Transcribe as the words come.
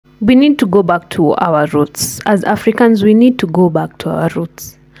We need to go back to our roots. As Africans, we need to go back to our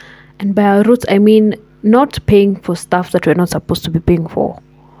roots. And by our roots, I mean not paying for stuff that we're not supposed to be paying for.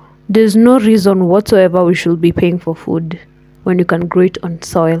 There's no reason whatsoever we should be paying for food when you can grow it on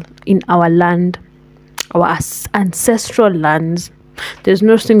soil in our land, our ancestral lands. There's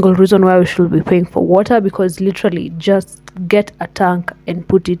no single reason why we should be paying for water, because literally just get a tank and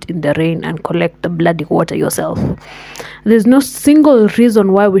put it in the rain and collect the bloody water yourself. There's no single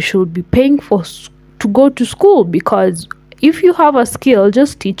reason why we should be paying to go to school, because if you have a skill,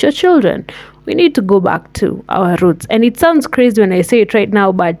 just teach your children. We need to go back to our roots. And it sounds crazy when I say it right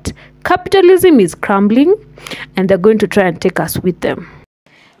now, but capitalism is crumbling and they're going to try and take us with them.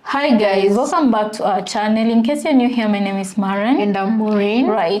 Hi guys, welcome back to our channel. In case you're new here, my name is Maren. And I'm Maureen.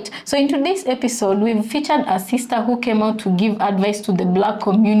 Right, so in today's episode, we've featured a sister who came out to give advice to the Black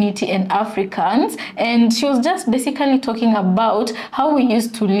community and Africans. And she was just basically talking about how we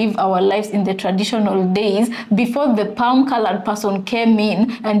used to live our lives in the traditional days before the palm-colored person came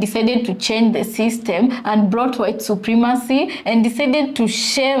in and decided to change the system and brought white supremacy and decided to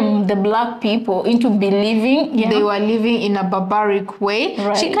shame the Black people into believing they were living in a barbaric way.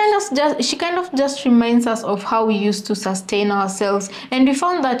 Right. She kind of just reminds us of how we used to sustain ourselves, and we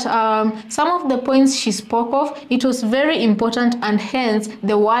found that some of the points she spoke of, it was very important, and hence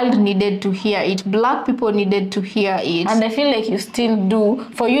the world needed to hear it. Black people needed to hear it, and I feel like you still do,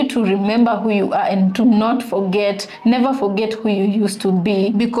 for you to remember who you are and to not forget, never forget who you used to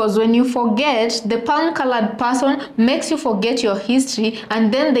be. Because when you forget, the palm-colored person makes you forget your history,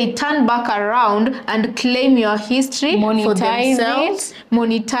 and then they turn back around and claim your history for themselves.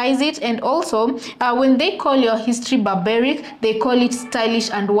 Monetize it, and also when they call your history barbaric, they call it stylish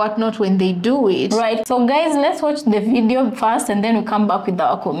and whatnot when they do it. Right, so guys, let's watch the video first and then we come back with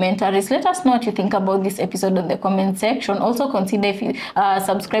our commentaries. Let us know what you think about this episode in the comment section. Also consider if you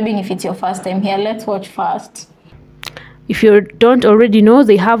subscribing if it's your first time here. Let's watch first. If you don't already know,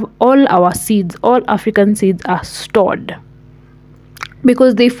 they have all our seeds, all African seeds are stored,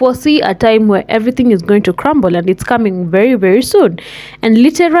 because they foresee a time where everything is going to crumble, and it's coming very, very soon. And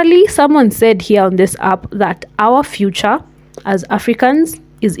literally, someone said here on this app that our future as Africans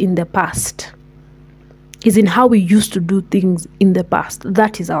is in the past, is in how we used to do things in the past.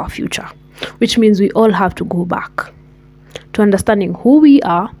 That is our future, which means we all have to go back to understanding who we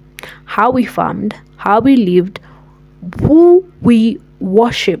are, how we farmed, how we lived, who we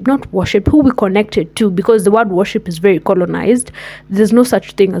who we connected to, because the word worship is very colonized. There's no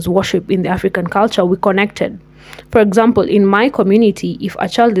such thing as worship in the African culture. We connected. For example, in my community, if a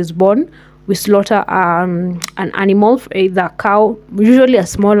child is born, we slaughter an animal, either a cow, usually a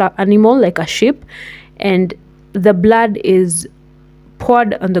smaller animal like a sheep, and the blood is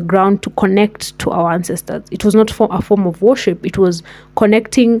poured on the ground to connect to our ancestors. It was not a form of worship. It was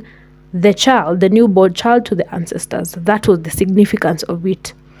connecting the child, the newborn child, to the ancestors. That was the significance of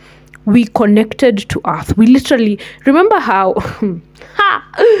it. We connected to earth. We literally remember how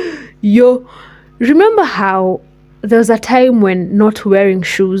remember how there was a time when not wearing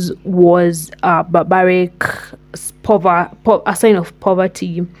shoes was barbaric, a sign of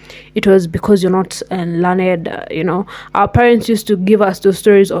poverty. It was because you're not learned. Our parents used to give us those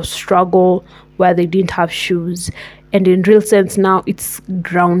stories of struggle where they didn't have shoes. And in real sense now, it's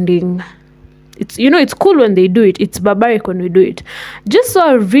grounding. It's it's cool when they do it. It's barbaric when we do it. Just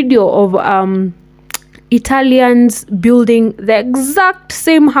saw a video of Italians building the exact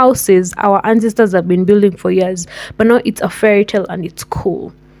same houses our ancestors have been building for years, but now it's a fairy tale and it's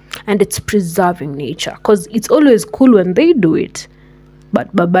cool, and it's preserving nature, because it's always cool when they do it,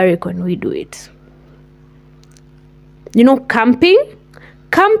 but barbaric when we do it.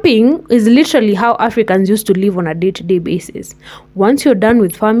 Camping is literally how Africans used to live on a day-to-day basis. Once you're done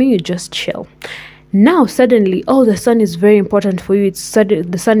with farming, you just chill. Now suddenly, the sun is very important for you.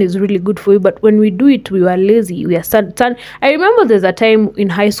 The sun is really good for you. But when we do it, we were lazy. We are sun. I remember there's a time in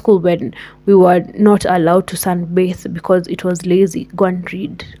high school when we were not allowed to sunbathe because it was lazy. Go and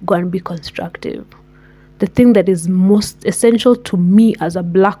read. Go and be constructive. The thing that is most essential to me as a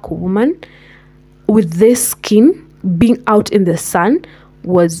Black woman with this skin, being out in the sun,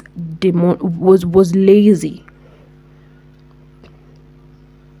 was lazy.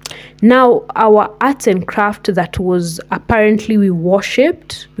 Now our arts and craft that was apparently we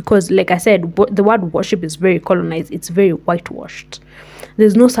worshipped, because like I said, the word worship is very colonized. It's very whitewashed.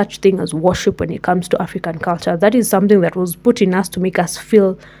 There's no such thing as worship when it comes to African culture. That is something that was put in us to make us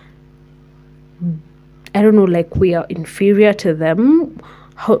feel, I don't know, like we are inferior to them.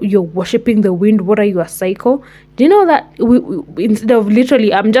 how you're worshipping the wind. What are you, a psycho? Do you know that instead of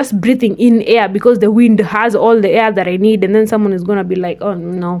literally I'm just breathing in air because the wind has all the air that I need, and then someone is gonna be like, oh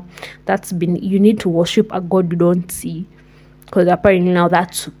no, you need to worship a god you don't see, because apparently now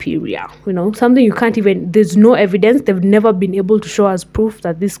that's superior, something you can't even, there's no evidence, they've never been able to show us proof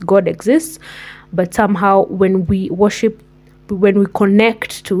that this god exists. But somehow when we worship, when we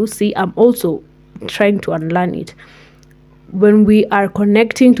connect to, see, I'm also trying to unlearn it, when we are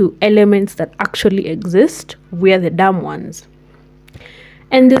connecting to elements that actually exist, we are the dumb ones.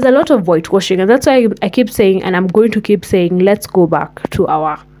 And there's a lot of whitewashing, and that's why I keep saying, and I'm going to keep saying, let's go back to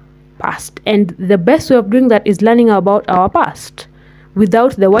our past. And the best way of doing that is learning about our past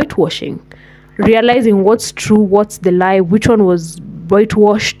without the whitewashing, realizing what's true, what's the lie, which one was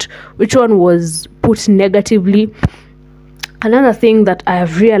whitewashed, which one was put negatively. Another thing that I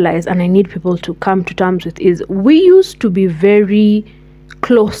have realized, and I need people to come to terms with, is we used to be very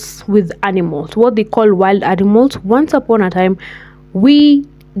close with animals, what they call wild animals. Once upon a time, we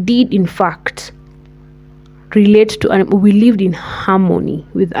did in fact relate to animals. We lived in harmony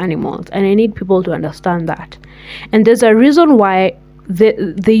with animals, and I need people to understand that. And there's a reason why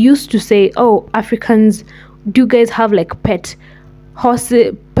they used to say, oh, Africans, do you guys have like pet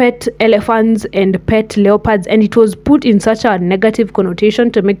horses, pet elephants and pet leopards? And it was put in such a negative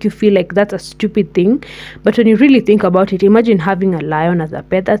connotation to make you feel like that's a stupid thing. But when you really think about it, imagine having a lion as a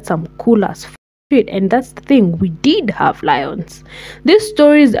pet. That's some cool ass shit. And that's the thing, we did have lions. These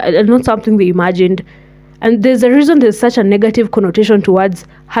stories are not something they imagined. And there's a reason there's such a negative connotation towards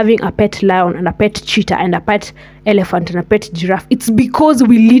having a pet lion and a pet cheetah and a pet elephant and a pet giraffe. It's because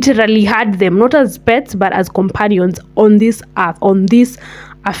we literally had them, not as pets, but as companions on this earth, on this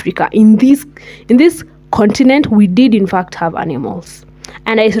Africa. In this continent, we did in fact have animals.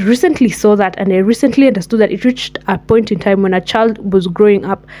 And I recently saw that, and I recently understood that it reached a point in time when a child was growing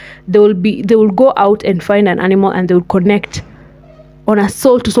up, they will go out and find an animal and they will connect on a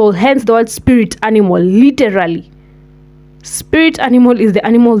soul to soul, hence the word spirit animal. Literally, spirit animal is the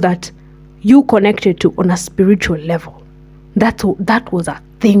animal that you connected to on a spiritual level. That was a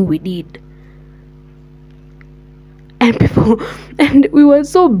thing we did. And we were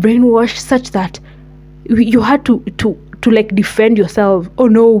so brainwashed such that you had to like defend yourself. Oh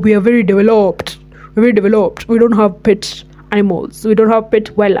no, we are very developed. We don't have pet animals, we don't have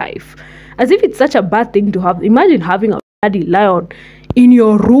pet wildlife, as if it's such a bad thing to have. Imagine having a bloody lion in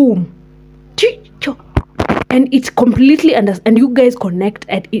your room, and it's completely and you guys connect,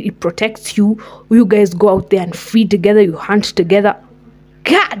 and it protects you. You guys go out there and feed together, you hunt together.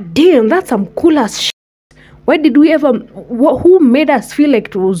 God damn, that's some cool ass shit. Why did we ever, who made us feel like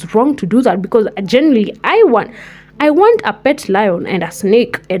it was wrong to do that? Because generally I want a pet lion and a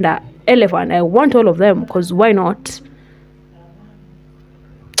snake and a elephant. I want all of them, because why not?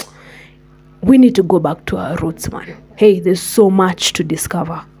 We need to go back to our roots, man. Hey, there's so much to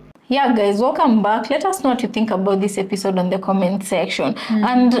discover. Yeah, guys, welcome back. Let us know what you think about this episode on the comment section.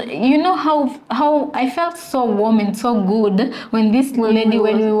 And you know how I felt so warm and so good when this lady,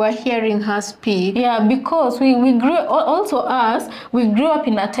 when we were hearing her speak. Yeah, because we grew, also us, we grew up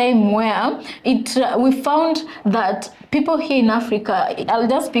in a time where we found that people here in Africa, I'll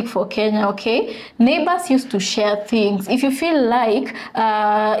just speak for Kenya, okay? Neighbors used to share things. If you feel like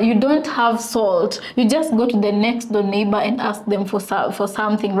you don't have salt, you just go to the next door neighbor and ask them for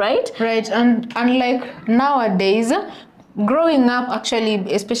something, right? Right. And unlike nowadays, growing up, actually,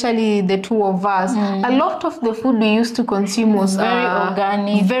 especially the two of us, a lot of the food we used to consume was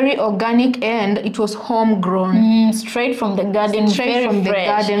very organic, and it was homegrown, straight from the garden,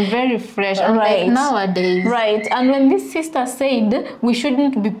 very fresh. Unlike nowadays, right? And when this sister said we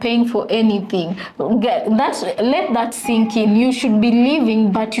shouldn't be paying for anything, let that sink in. You should be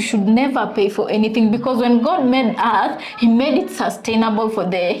living, but you should never pay for anything, because when God made earth, He made it sustainable for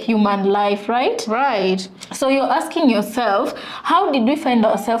the human life, right? Right. So you're asking yourself, how did we find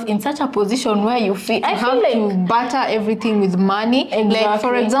ourselves in such a position where you feel I feel like to barter everything with money? Exactly. Like,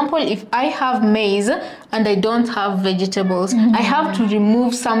 for example, if I have maize and I don't have vegetables, I have to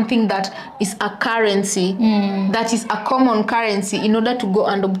remove something that is a currency, that is a common currency, in order to go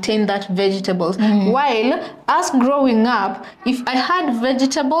and obtain that vegetables. While us growing up, if I had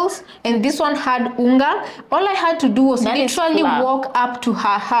vegetables and this one had unga, all I had to do was literally walk up to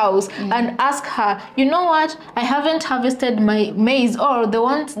her house and ask her, you know what, I haven't harvested my maize, or the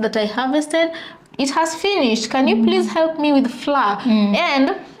ones that I harvested, it has finished. Can you please help me with flour?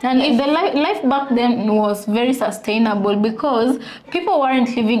 And the life back then was very sustainable because people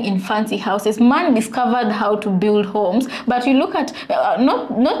weren't living in fancy houses. Man discovered how to build homes. But you look at, not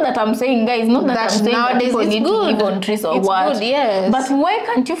that I'm saying, guys, not that I'm saying that people need to live on trees or what. Good, yes. But why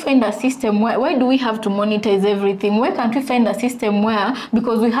can't you find a system why do we have to monetize everything? Why can't we find a system where,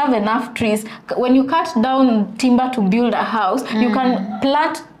 because we have enough trees, when you cut down timber to build a house, you can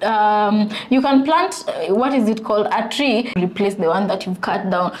plant what is it called, a tree, replace the one that you've cut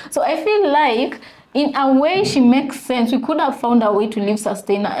down. So I feel like in a way she makes sense. We could have found a way to live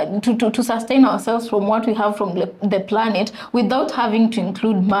to sustain ourselves from what we have from the planet without having to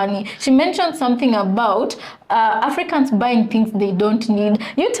include money. She mentioned something about Africans buying things they don't need.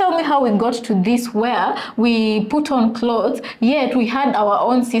 You tell me how we got to this where we put on clothes, yet we had our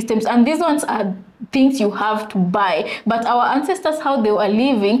own systems, and these ones are things you have to buy. But our ancestors, how they were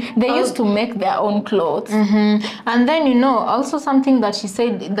living, they used to make their own clothes. And then, you know, also something that she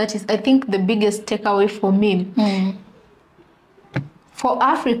said that is, I think, the biggest takeaway for me. For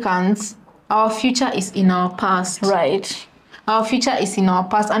Africans, our future is in our past. Right. Our future is in our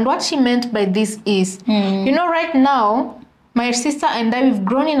past. And what she meant by this is, you know, right now, my sister and I, we've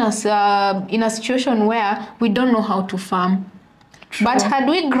grown in a situation where we don't know how to farm. True. But had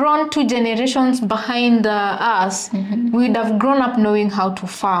we grown 2 generations behind us, we would have grown up knowing how to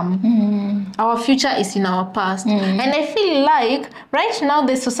farm. Our future is in our past. And I feel like right now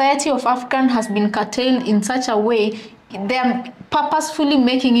the society of African has been curtailed in such a way, they're purposefully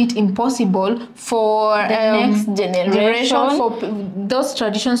making it impossible for the next generation, for those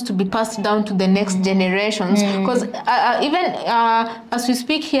traditions to be passed down to the next generations. Because even as we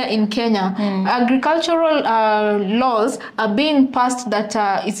speak here in Kenya, agricultural laws are being passed that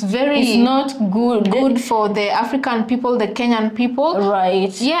it's not good for the African people, the Kenyan people.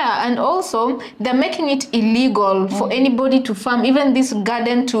 Right. Yeah, and also they're making it illegal for anybody to farm, even this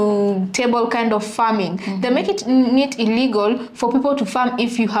garden to table kind of farming. They're making it illegal for people to farm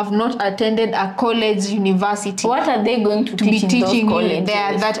if you have not attended a college, university. What are they going to teach in those colleges?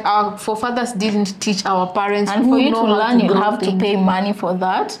 There that our forefathers didn't teach our parents. And for you to learn, you have to pay money for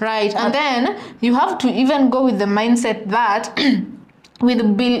that. Right. And then you have to even go with the mindset that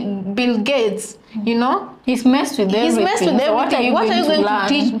with Bill Gates, you know, he's messed with everything. He's messed with everything. So what are you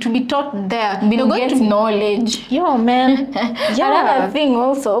going to be taught there? Bill Gates knowledge. Yo, man. Another thing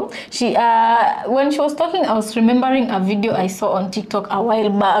also, she when she was talking, I was remembering a video I saw on TikTok a while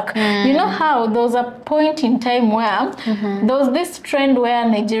back. You know how there was a point in time where there was this trend where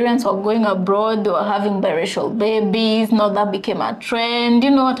Nigerians were going abroad, they were having biracial babies. Now that became a trend. You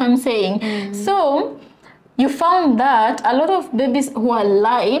know what I'm saying? So you found that a lot of babies who are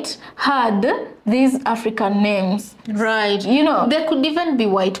light had these African names. Right. You know, they could even be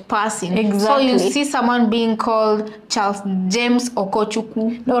white passing. Exactly. So you see someone being called Charles James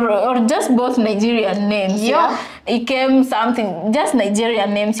Okochukwu. Or just both Nigerian names. Yeah. It came something, just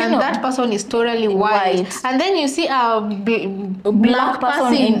Nigerian names. You and know, that person is totally white. And then you see a black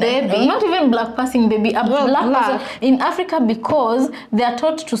passing baby. Not even black passing baby, a black person in Africa, because they are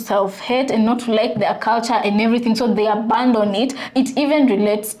taught to self-hate and not to like their culture and everything. So they abandon it. It even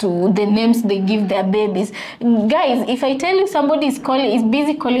relates to the names they give their babies. Guys, if I tell you somebody is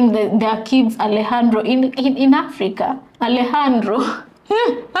busy calling their kids Alejandro in Africa, Alejandro.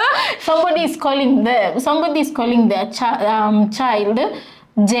 somebody is calling their child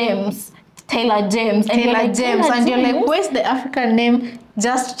James, Taylor James. And you're like, where's the African name?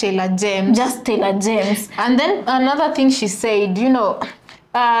 Just Taylor James. And then another thing she said, you know,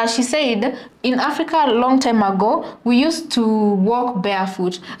 she said in Africa a long time ago, we used to walk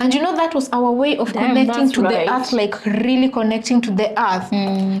barefoot. And you know, that was our way of connecting to the earth, like really connecting to the earth.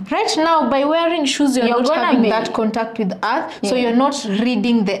 Right now, by wearing shoes, you're not having that contact with earth. So you're not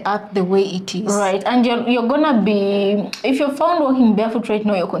reading the earth the way it is. Right. And you're gonna be, if you're found walking barefoot right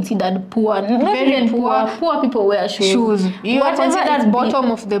now, you're considered poor. Not very poor. Poor people wear shoes. You are considered bottom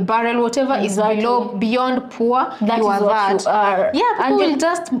of the barrel. Whatever is beyond poor, that you are that. You are. Yeah, people will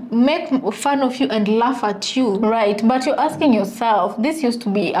just make fun of you and laugh at you. Right, but you're asking yourself, this used to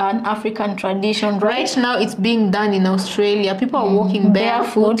be an African tradition. Right now it's being done in Australia. People are walking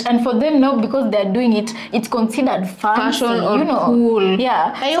barefoot. And for them now, because they're doing it, it's considered fancy, fashion or cool.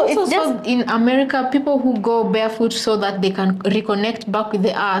 Yeah. I also saw in America people who go barefoot so that they can reconnect back with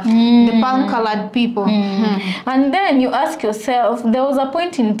the earth. The palm-colored people. And then you ask yourself, there was a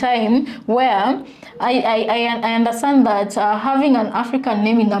point in time where I understand that having an African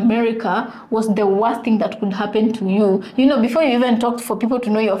name in America was the worst thing that could happen to you. You know, before you even talked for people to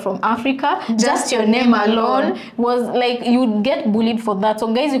know you're from Africa, just your name alone was like you'd get bullied for that.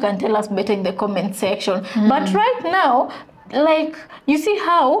 So guys, you can tell us better in the comment section. But right now, like, you see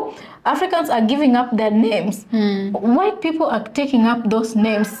how Africans are giving up their names. White people are taking up those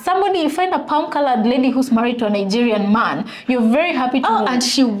names. Somebody, you find a palm-colored lady who's married to a Nigerian man, you're very happy to and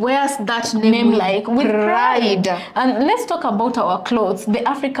she wears that name like with pride. And let's talk about our clothes, the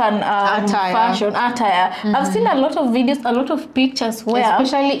African fashion attire. I've seen a lot of videos, a lot of pictures where,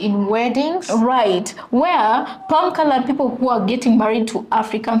 especially in weddings, right, where palm-colored people who are getting married to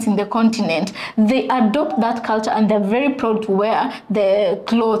Africans in the continent, they adopt that culture and they're very proud to wear the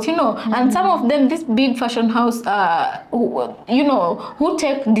clothes, you know. And some of them, this big fashion house, who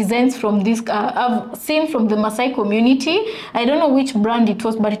take designs from this, I've seen from the Maasai community. I don't know which brand it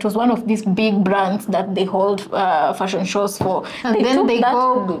was, but it was one of these big brands that they hold fashion shows for. And then they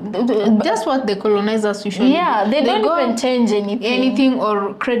go, just what the colonizers usually do. They don't even change anything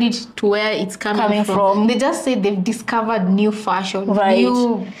or credit to where it's coming from. They just say they've discovered new fashion,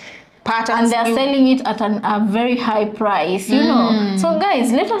 new patterns, and they're selling it at a very high price, you know. So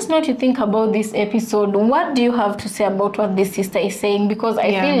guys, let us know what you think about this episode. What do you have to say about what this sister is saying? Because I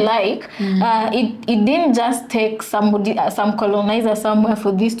feel like it didn't just take somebody, some colonizer somewhere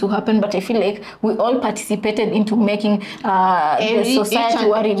for this to happen, but I feel like we all participated into making the society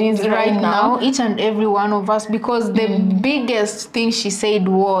what it is right now, each and every one of us. Because the biggest thing she said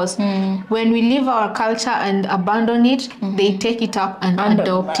was, when we leave our culture and abandon it, they take it up and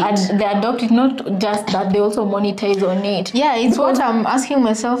adopt it. They adopt it, not just that, they also monetize on it. Yeah, it's what I'm asking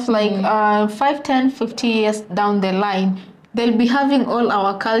myself, like 5, 10, 50 years down the line, they'll be having all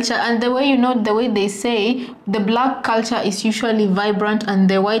our culture. And the way, the way they say, the black culture is usually vibrant and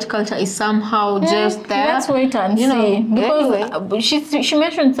the white culture is somehow just there. Let's wait and see. Because she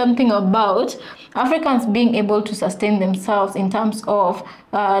mentioned something about Africans being able to sustain themselves in terms of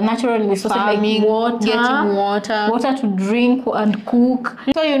natural resources, farming, like water, getting water to drink and cook.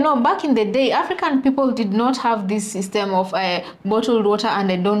 So, back in the day, African people did not have this system of bottled water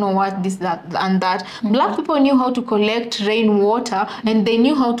and I don't know what, this, that, and that. Black people knew how to collect rainwater and they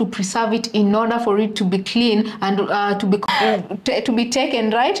knew how to preserve it in order for it to be clean and to be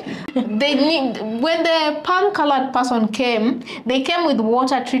taken, right? When the palm-colored person came, they came with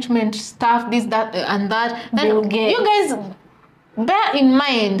water treatment stuff, this, that, and that. And you guys, bear in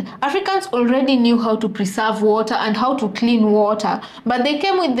mind, Africans already knew how to preserve water and how to clean water, but they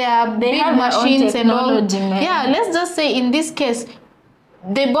came with their big machines and all. Yeah, let's just say in this case,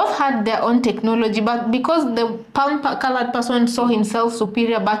 they both had their own technology, but because the palm-colored person saw himself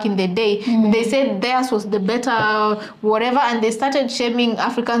superior back in the day, they said theirs was the better whatever, and they started shaming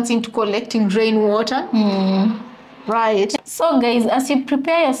Africans into collecting rainwater. Right. So guys, as you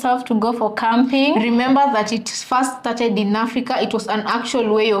prepare yourself to go for camping, remember that it first started in Africa. It was an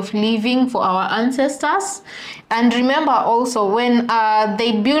actual way of living for our ancestors. And remember also, when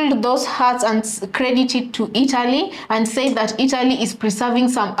they built those huts and credit it to Italy and say that Italy is preserving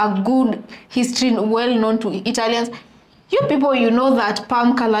a good history well known to Italians, you people, that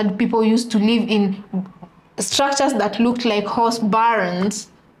palm-colored people used to live in structures that looked like horse barns.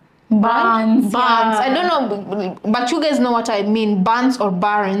 Barns. I don't know, but you guys know what I mean. Barns or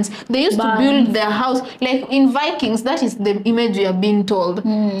barns. They used to build their house like in Vikings. That is the image we are being told.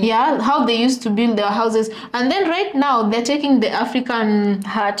 Yeah, how they used to build their houses. And then right now they're taking the African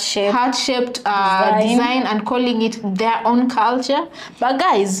heart-shaped design and calling it their own culture. But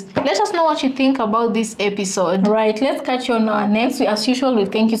guys, let us know what you think about this episode. Right, let's catch you on our next. As usual, we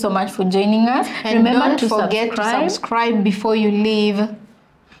thank you so much for joining us. And remember, don't forget to subscribe before you leave.